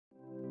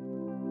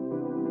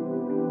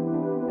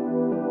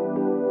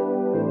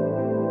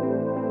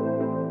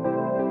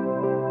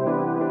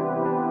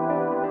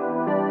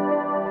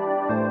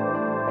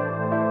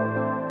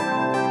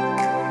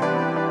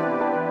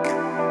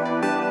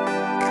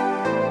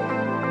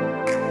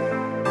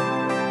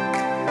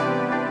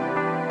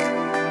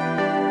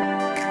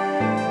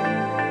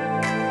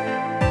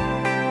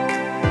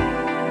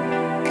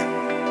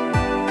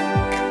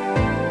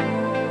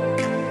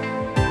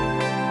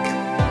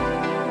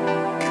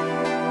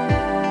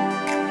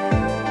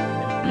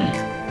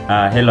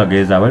Hello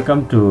guys,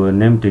 welcome to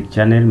NEHMTECH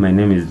channel. My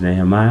name is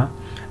Nehemiah,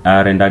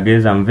 and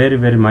guys, I'm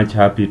very much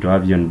happy to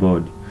have you on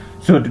board.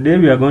 So today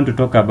we are going to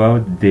talk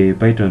about the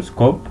Python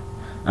scope,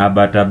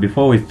 but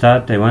before we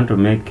start, I want to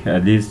make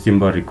this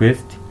simple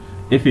request.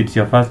 If it's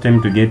your first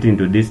time to get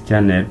into this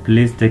channel,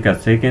 please take a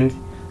second,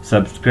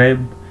 subscribe,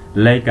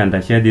 like and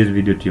share this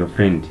video to your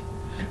friend.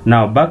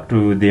 Now back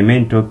to the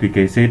main topic.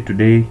 I said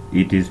today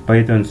it is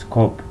Python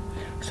scope.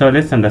 So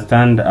let's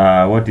understand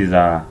what is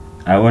a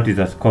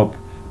scope.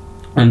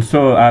 And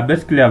so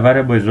basically a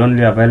variable is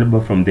only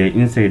available from the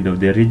inside of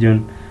the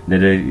region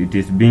that it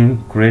is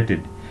being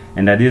created,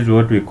 and that is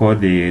what we call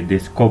the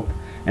scope.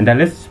 And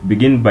let's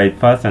begin by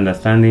first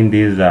understanding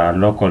this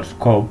local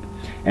scope.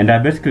 And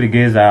basically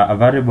guys, a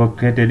variable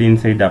created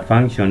inside a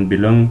function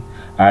belongs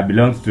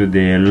to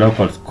the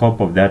local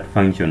scope of that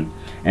function,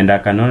 and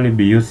can only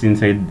be used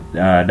inside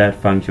that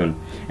function.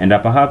 And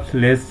perhaps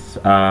let's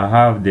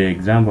have the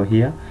example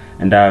here.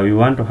 And we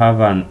want to have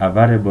a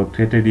variable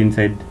created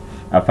inside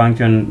a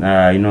function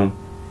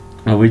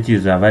which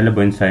is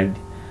available inside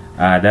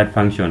that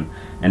function.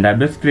 And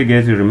basically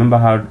guys, you remember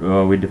how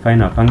we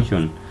define a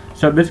function.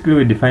 So basically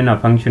we define a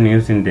function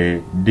using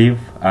the div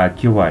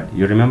keyword.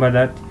 You remember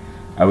that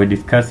we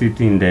discussed it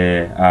in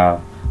the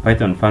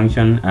Python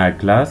function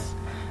class.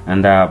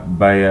 And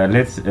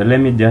let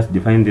me just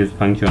define this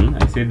function.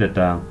 I said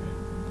that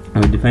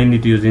we define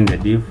it using the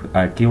div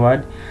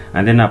keyword,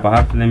 and then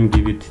perhaps let me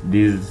give it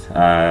this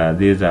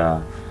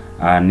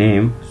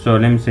name. So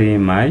let me say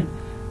my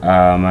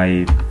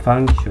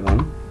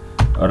function,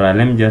 or let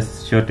me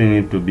just shorten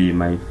it to be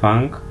my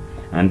func.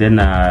 And then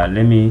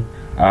let me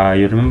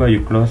you remember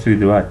you close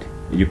with what?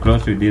 You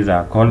close with this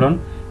colon.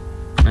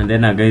 And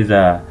then guys,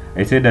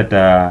 I said that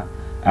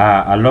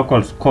a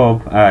local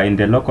scope, in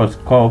the local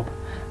scope,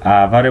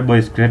 variable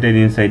is created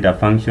inside the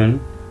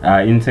function,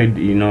 inside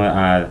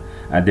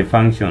the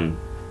function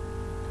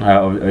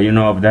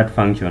of that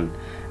function,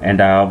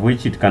 and of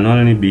which it can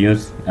only be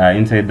used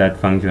inside that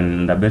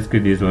function. And basically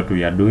this is what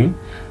we are doing.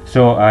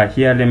 So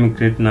here let me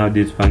create now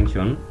this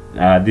function,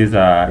 this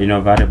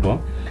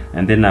variable,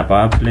 and then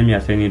perhaps let me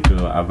assign it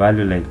to a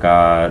value like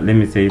let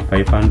me say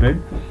 500,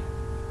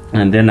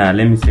 and then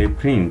let me say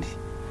print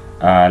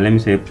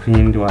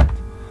what?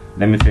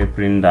 Let me say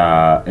print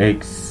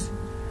x,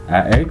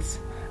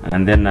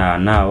 and then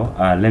now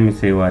let me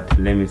say what?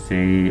 Let me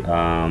say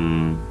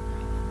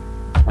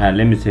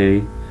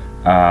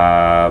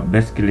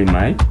basically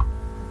my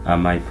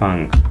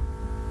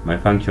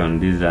function.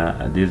 These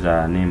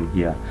are name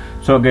here.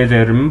 So guys,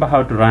 remember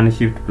how to run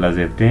Shift plus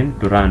F10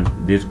 to run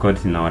these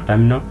codes in our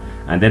terminal.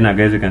 And then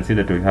guys, you can see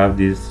that we have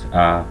this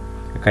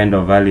kind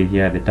of value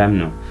here at the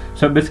terminal.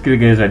 So basically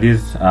guys,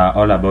 this is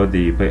all about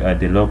the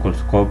local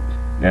scope,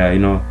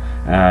 the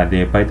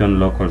Python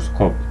local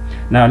scope.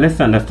 Now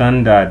let's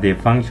understand the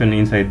function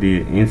inside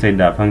the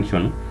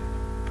function.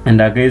 And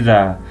guys,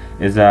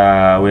 as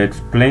we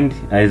explained,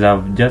 as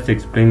I've just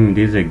explained in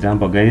this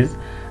example guys,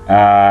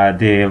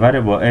 the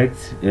variable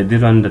x,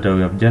 this one that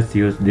we have just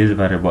used, this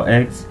variable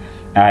x,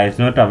 is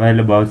not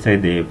available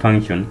outside the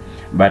function,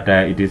 but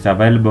it is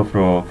available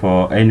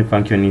for any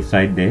function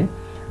inside the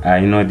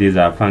this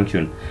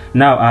function.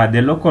 Now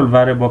the local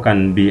variable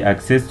can be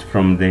accessed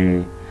from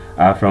the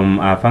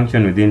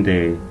function within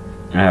the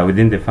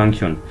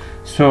function.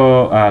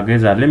 So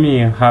guys, let me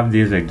have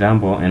this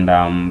example, and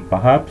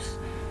perhaps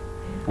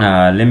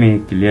let me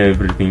clear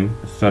everything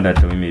so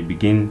that we may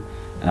begin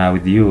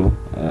with you.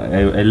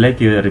 I like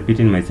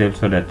repeating myself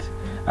so that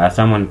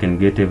someone can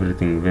get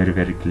everything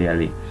very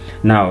clearly.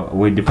 Now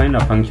we define a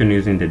function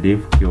using the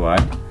div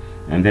keyword,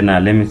 and then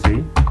let me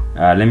say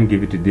let me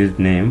give it this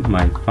name,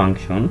 my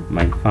function,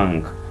 my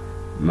func,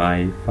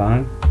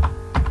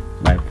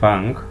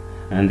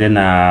 and then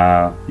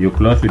you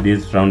close with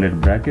these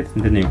rounded brackets,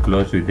 and then you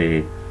close with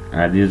the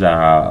these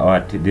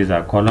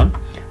are colon,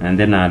 and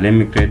then let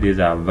me create this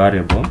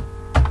variable,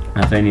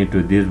 assign it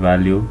to this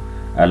value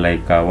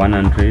like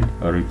 100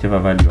 or whichever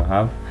value you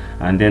have.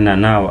 And then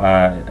now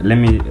let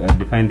me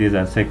define this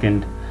as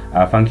second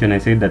function. I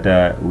said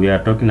that we are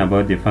talking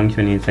about the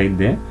function inside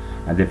the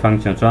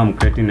function, so I'm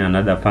creating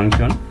another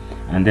function.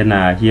 And then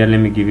here let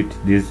me give it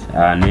this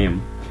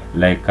name,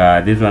 like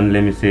this one.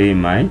 Let me say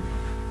my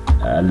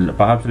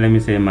perhaps let me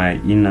say my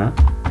inner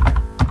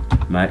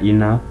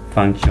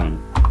function,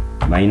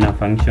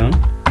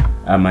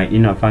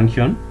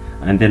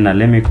 and then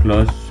let me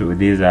close with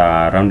this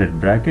rounded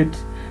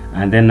bracket.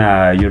 And then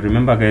you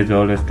remember guys,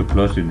 always to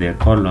close with the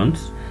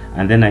colons.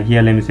 And then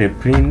here let me say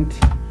print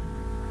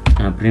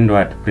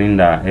what?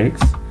 Print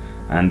x.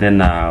 And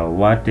then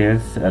what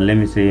else? Let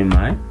me say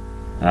my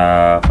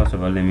first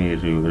of all, let me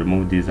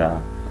remove this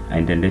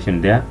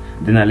indentation there.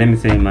 Then let me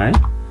say my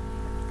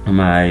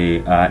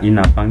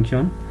inner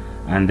function.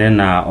 And then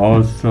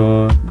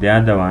also the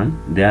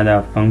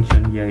other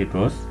function here, it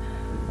was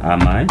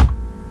my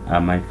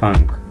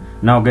func.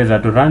 Now guys,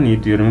 to run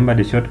it, you remember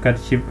the shortcut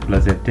Shift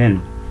plus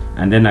F10.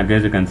 And then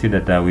guys, you can see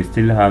that we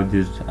still have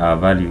this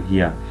value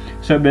here.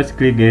 So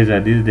basically guys,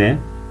 this is the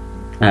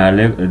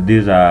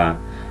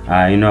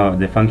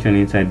the function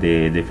inside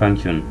the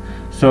function.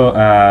 So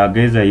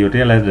guys, you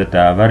realize that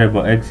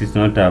variable x is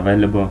not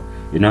available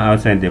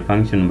outside the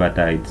function, but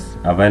it's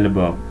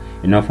available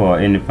for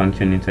any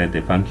function inside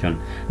the function.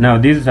 Now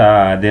this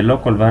the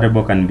local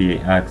variable can be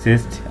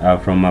accessed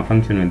from a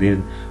function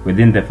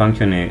within the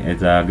function,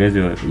 as guys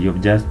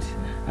you've just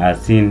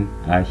seen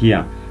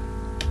here.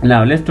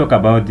 Now let's talk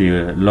about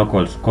the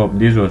local scope.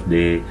 This was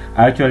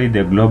actually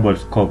the global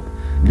scope.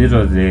 This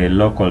was the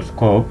local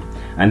scope.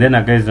 And then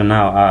guys,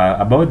 now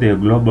about the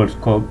global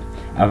scope,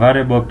 a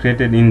variable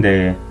created in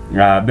the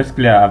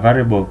basically a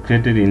variable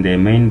created in the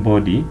main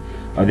body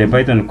of the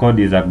Python code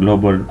is a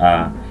global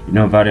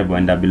variable,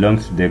 and that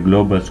belongs to the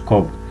global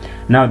scope.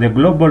 Now the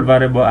global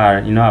variable are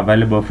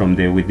available from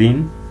the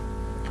within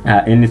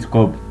any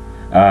scope,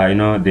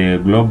 the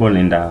global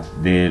and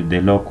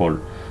the local.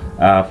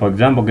 For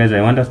example, guys,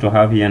 I want us to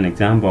have here an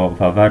example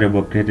of a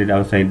variable created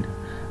outside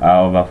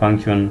of a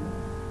function,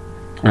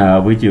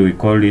 which we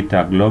call it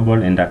a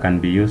global, and that can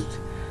be used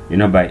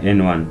by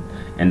anyone.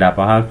 And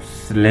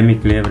perhaps let me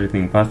clear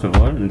everything first of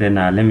all, and then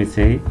let me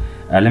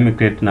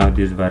create now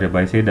this variable.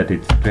 I say that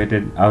it's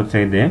created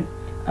outside the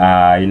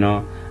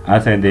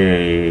outside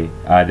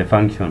the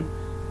function.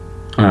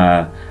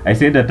 I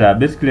say that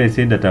basically I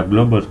say that a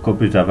global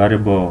scope is a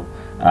variable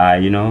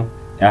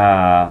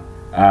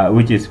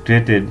which is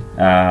created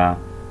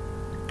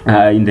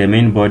in the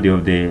main body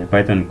of the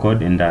Python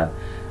code, and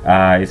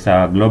it's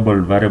a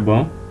global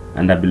variable,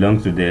 and that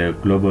belongs to the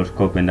global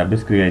scope. And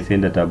basically I say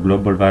that a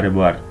global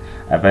variable are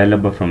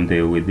available from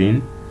the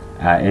within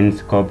any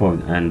scope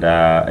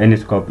any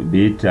scope,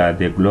 be it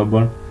the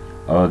global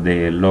or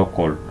the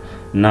local.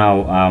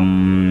 Now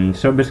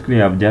so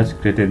basically I've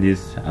just created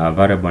this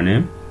variable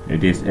name.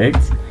 It is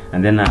x,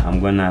 and then I'm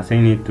gonna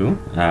assign it to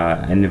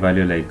any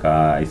value, like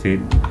I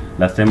said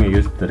last time I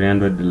used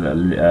 100.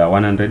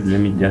 Let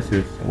me just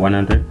use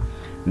 100.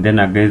 Then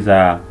guys,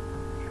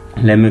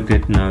 let me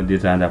create now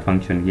this other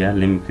function here.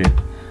 Let me create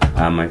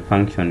my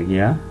function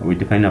here. We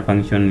define a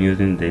function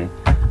using the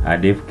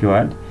def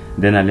keyword.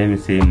 Then let me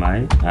say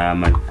my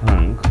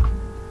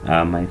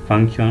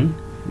function,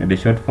 the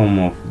short form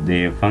of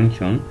the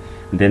function.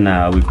 Then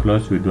we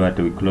close with what?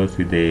 We close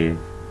with the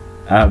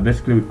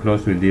basically we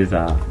close with this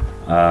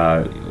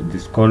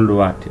this called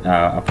what?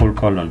 A full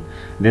colon.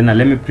 Then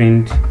let me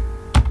print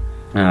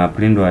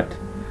what?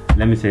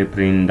 Let me say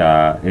print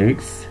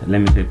x. Let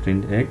me say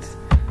print x,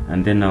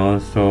 and then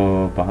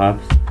also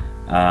perhaps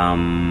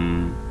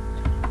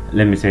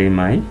let me say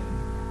my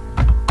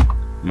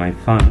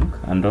func,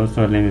 and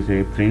also let me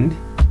say print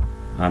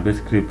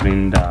basically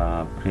print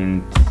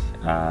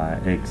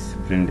x.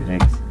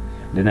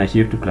 Then I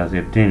shift to class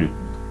F10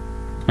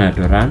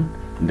 to run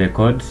the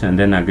codes, and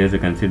then guys you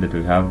can see that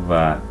we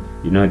have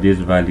these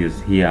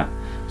values here.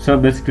 So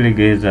basically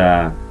guys,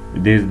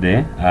 this is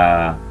the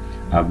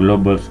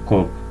global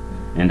scope.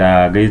 And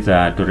guys,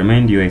 to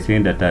remind you, I say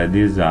that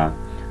this is a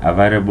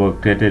variable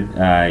created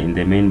in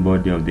the main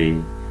body of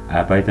the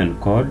Python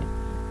code.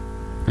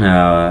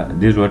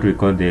 This is what we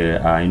call the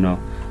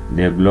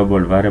the global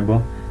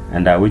variable,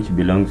 and which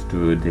belongs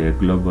to the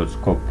global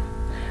scope.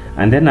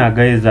 And then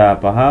guys,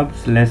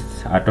 perhaps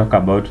let's talk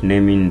about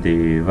naming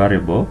the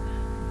variable.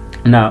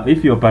 Now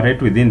if you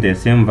operate within the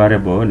same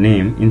variable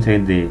name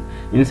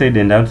inside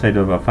and outside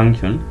of a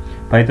function,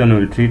 Python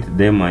will treat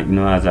them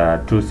as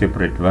two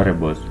separate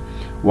variables.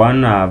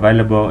 One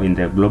available in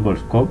the global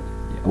scope,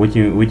 which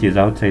is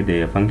outside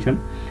the function,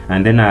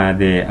 and then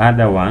the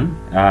other one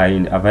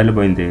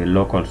available in the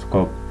local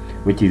scope,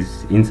 which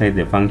is inside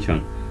the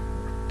function.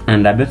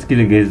 And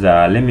basically guys,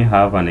 let me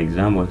have an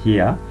example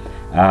here,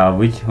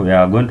 which we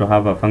are going to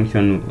have a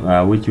function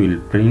which will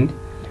print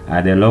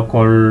the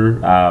local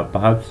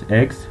perhaps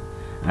x,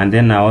 and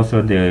then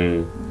also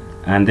the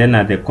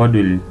code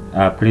will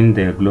print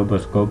the global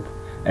scope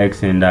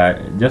x, and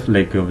just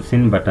like you've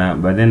seen, but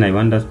then I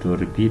want us to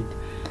repeat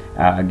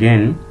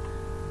again.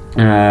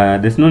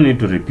 There's no need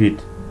to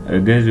repeat,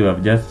 guys. You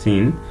have just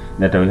seen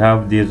that we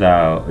have this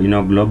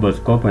global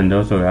scope, and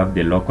also we have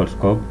the local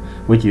scope,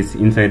 which is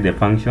inside the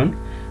function.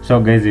 So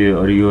guys,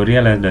 you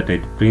realize that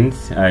it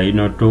prints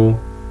two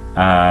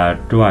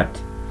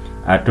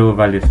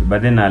values.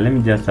 But then let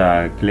me just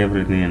clear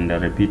everything and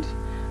repeat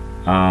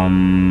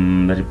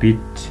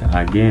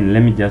again.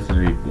 Let me just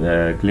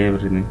clear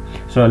everything.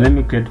 So let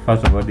me create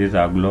first of all this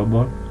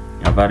global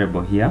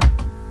variable here,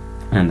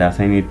 and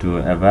assign it to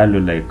a value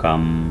like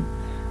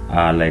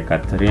a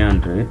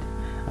 300.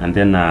 And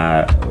then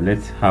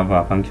let's have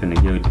a function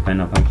here. We define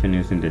a function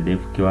using the def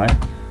keyword.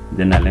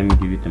 Then let me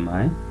give it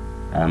my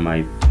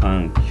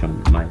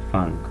function, my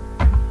function.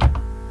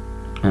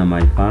 Let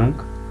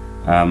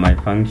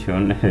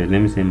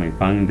me say my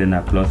func. Then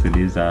I close with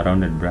these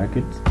rounded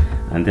brackets,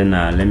 and then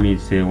let me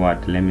say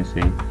what? Let me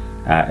say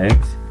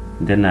x.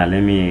 Then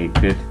let me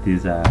create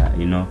this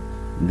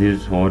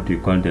this is what we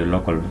call the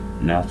local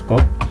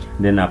scope.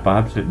 Then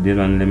perhaps this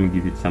one, let me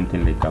give it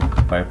something like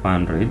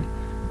 500.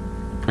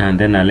 And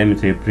then let me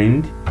say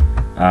print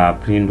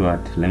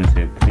what? Let me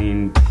say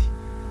print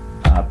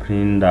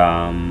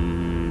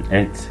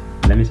x.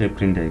 Let me say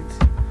print x.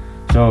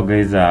 So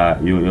guys,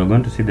 you're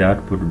going to see the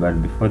output,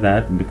 but before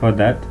that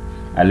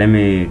let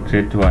me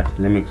create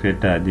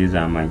these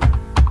are my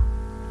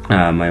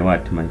my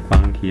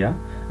func here,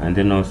 and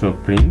then also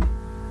print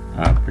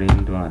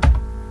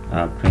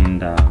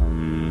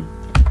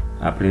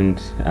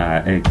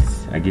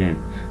x again.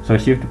 So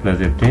shift plus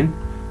F10,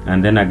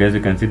 and then guys, you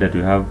can see that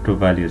we have two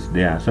values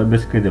there. So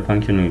basically the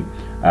function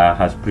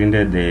has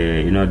printed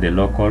the the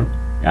local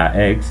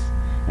x,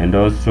 and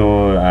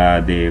also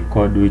the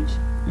code which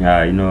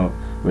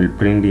will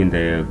print in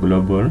the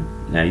global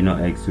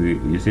x.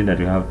 You see that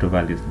we have two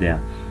values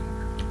there.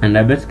 And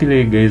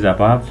basically guys,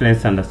 perhaps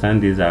let's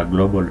understand this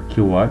global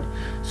keyword.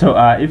 So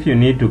if you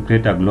need to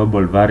create a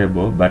global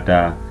variable but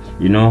are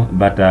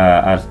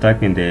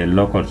stuck in the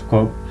local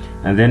scope,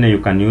 and then you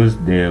can use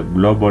the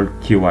global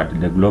keyword.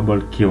 The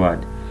global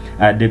keyword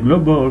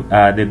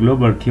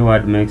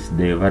makes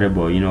the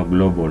variable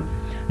global.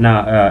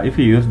 Now if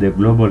you use the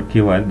global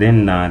keyword,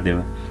 then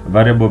the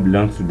variable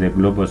belongs to the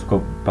global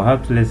scope.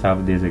 Perhaps let's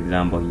have this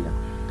example here.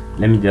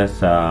 Let me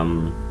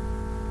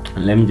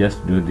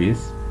just do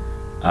this,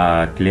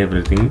 clear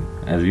everything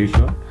as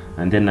usual,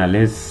 and then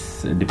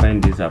let's define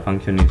this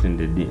function using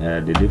the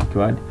div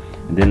keyword.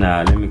 And then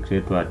let me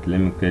create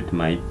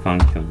my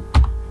function,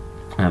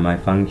 my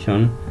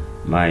function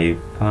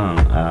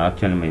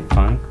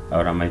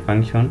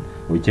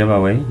whichever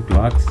way it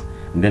works.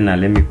 And then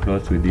let me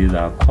close with this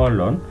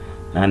colon,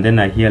 and then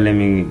here let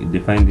me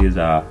define this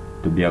to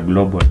be a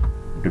global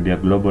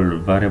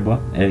variable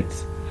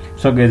x.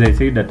 So guys, I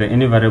say that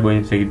any variable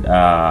inside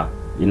a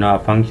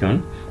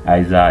function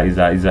is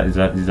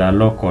a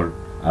local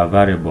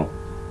variable.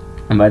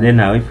 But then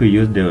now if we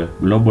use the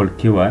global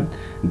keyword,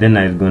 then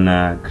it's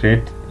gonna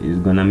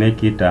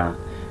make it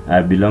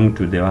belong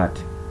to the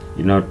what,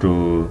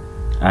 to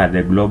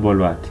the global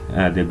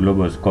the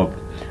global scope.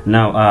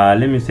 Now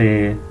let me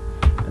say,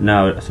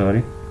 this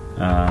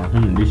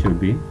should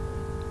be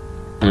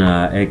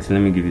x. Let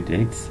me give it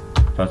x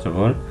first of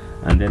all,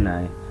 and then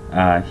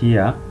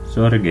here,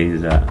 sorry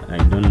guys, I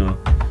don't know,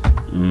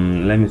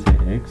 let me say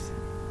x.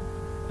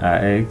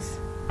 I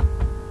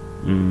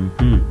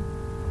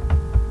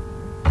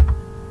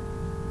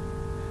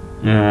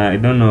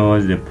don't know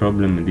what's the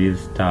problem with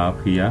this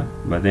stuff here,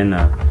 but then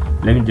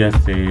let me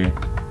just say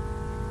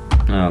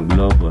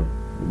global,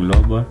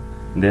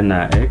 then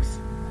x,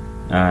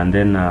 and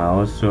then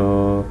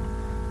also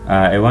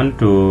I want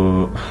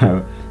to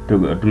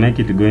to make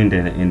it go in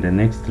the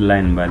next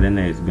line, but then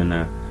it's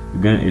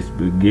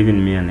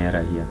giving me an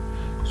error here.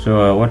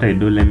 So what I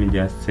do, let me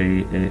just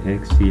say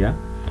x here,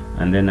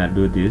 and then I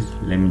do this.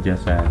 Let me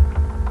just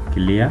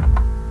clear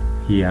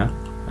here,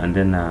 and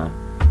then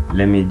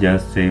let me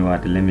just say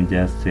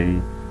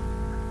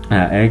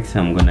x.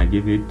 I'm gonna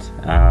give it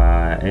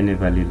any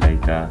value,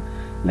 like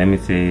let me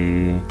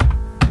say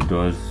it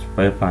was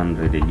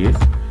 500, I guess.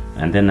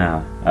 And then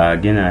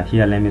again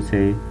here, let me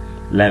say,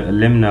 let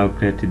me now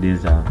create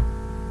this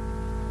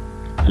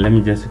let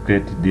me just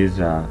create this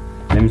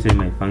let me say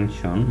my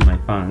function, my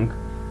func,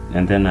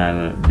 and then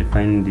I'll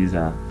define this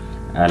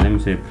let me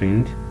say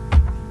print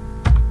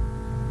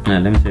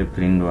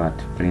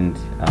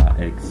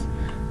x.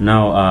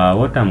 Now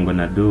what I'm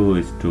gonna do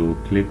is to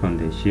click on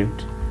the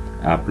shift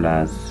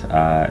plus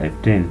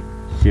F10,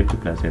 shift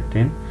plus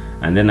F10,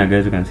 and then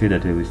guys, you can see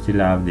that we still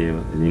have the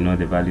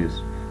the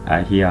values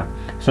here.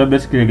 So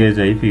basically guys,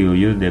 if you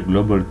use the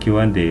global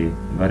keyword, the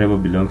variable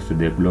belongs to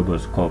the global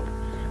scope,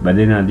 but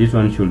then this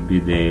one should be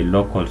the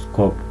local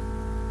scope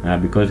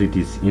because it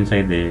is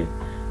inside the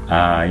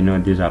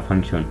this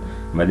function.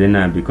 But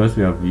then because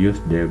we have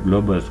used the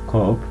global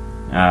scope,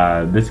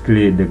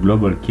 basically the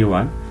global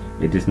keyword,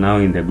 it is now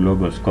in the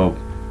global scope.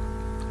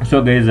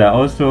 So guys,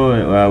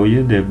 also we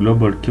use the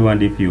global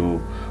keyword if you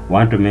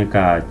want to make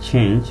a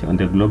change on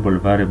the global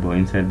variable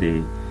inside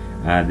the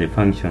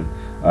function.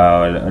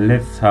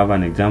 Let's have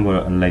an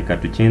example, like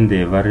to change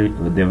the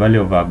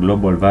value of a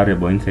global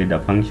variable inside the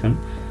function,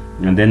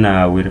 and then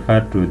we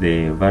refer to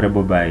the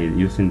variable by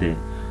using the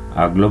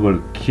global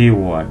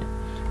keyword.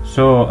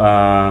 So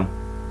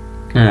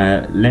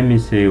let me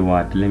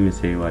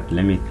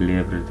clear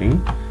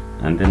everything,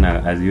 and then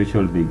as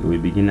usual we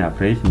begin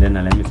afresh. Then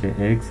let me say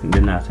x, and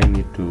then assign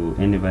it to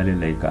any value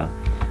like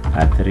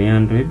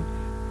 300,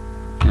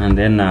 and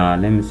then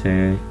let me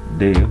say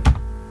div.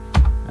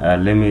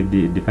 Let me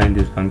define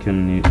this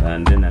function,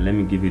 and then let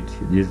me give it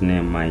this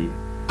name, my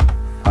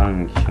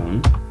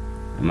function,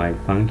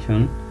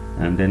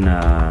 and then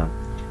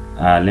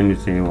let me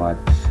say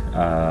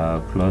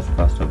close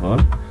first of all,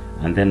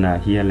 and then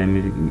here let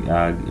me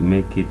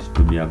make it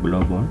to be a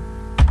global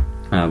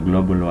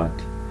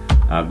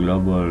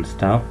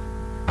stuff,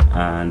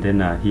 and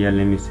then here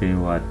let me say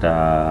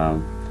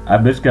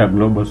basically a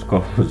global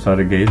scope.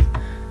 Sorry guys,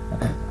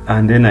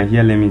 and then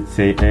here let me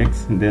say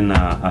x, then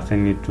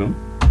assign it to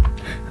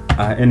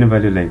any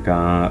value like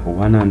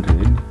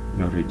 100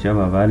 or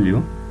whichever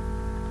value,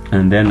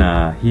 and then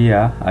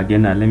here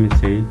again let me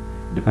say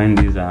define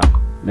this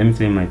let me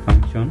say my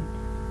function,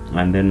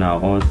 and then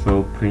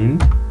also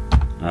print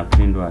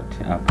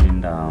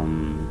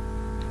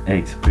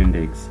x.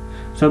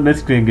 So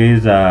basically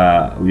guys,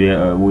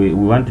 we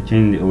want to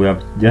change, we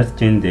have just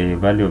changed the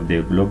value of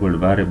the global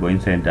variable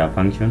inside the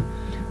function,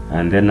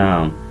 and then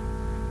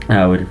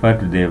we refer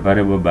to the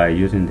variable by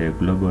using the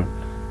global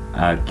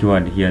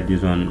keyword here,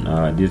 this one,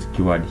 this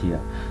keyword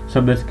here.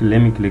 So basically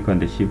let me click on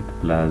the shift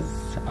plus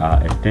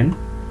F10,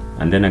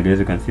 and then again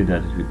you can see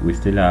that we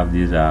still have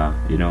these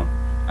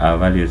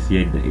values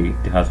here.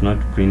 It has not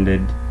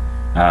printed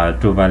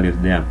two values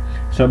there.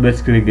 So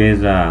basically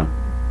guys,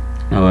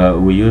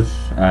 we use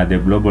the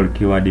global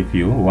keyword if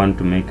you want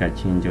to make a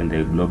change on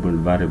the global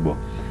variable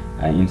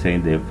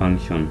inside the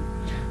function.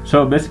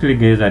 So basically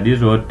guys, this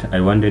is what I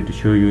wanted to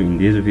show you in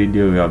this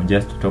video. We have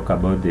just talked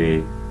about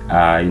the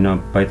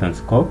Python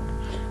scope,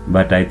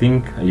 but I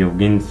think you've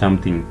gained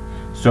something.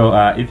 So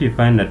if you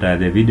find that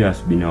the video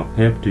has been of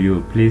help to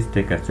you, please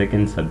take a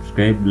second,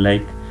 subscribe,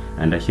 like,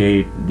 and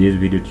share this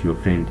video to your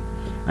friend.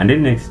 Until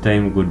next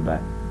time,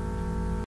 goodbye.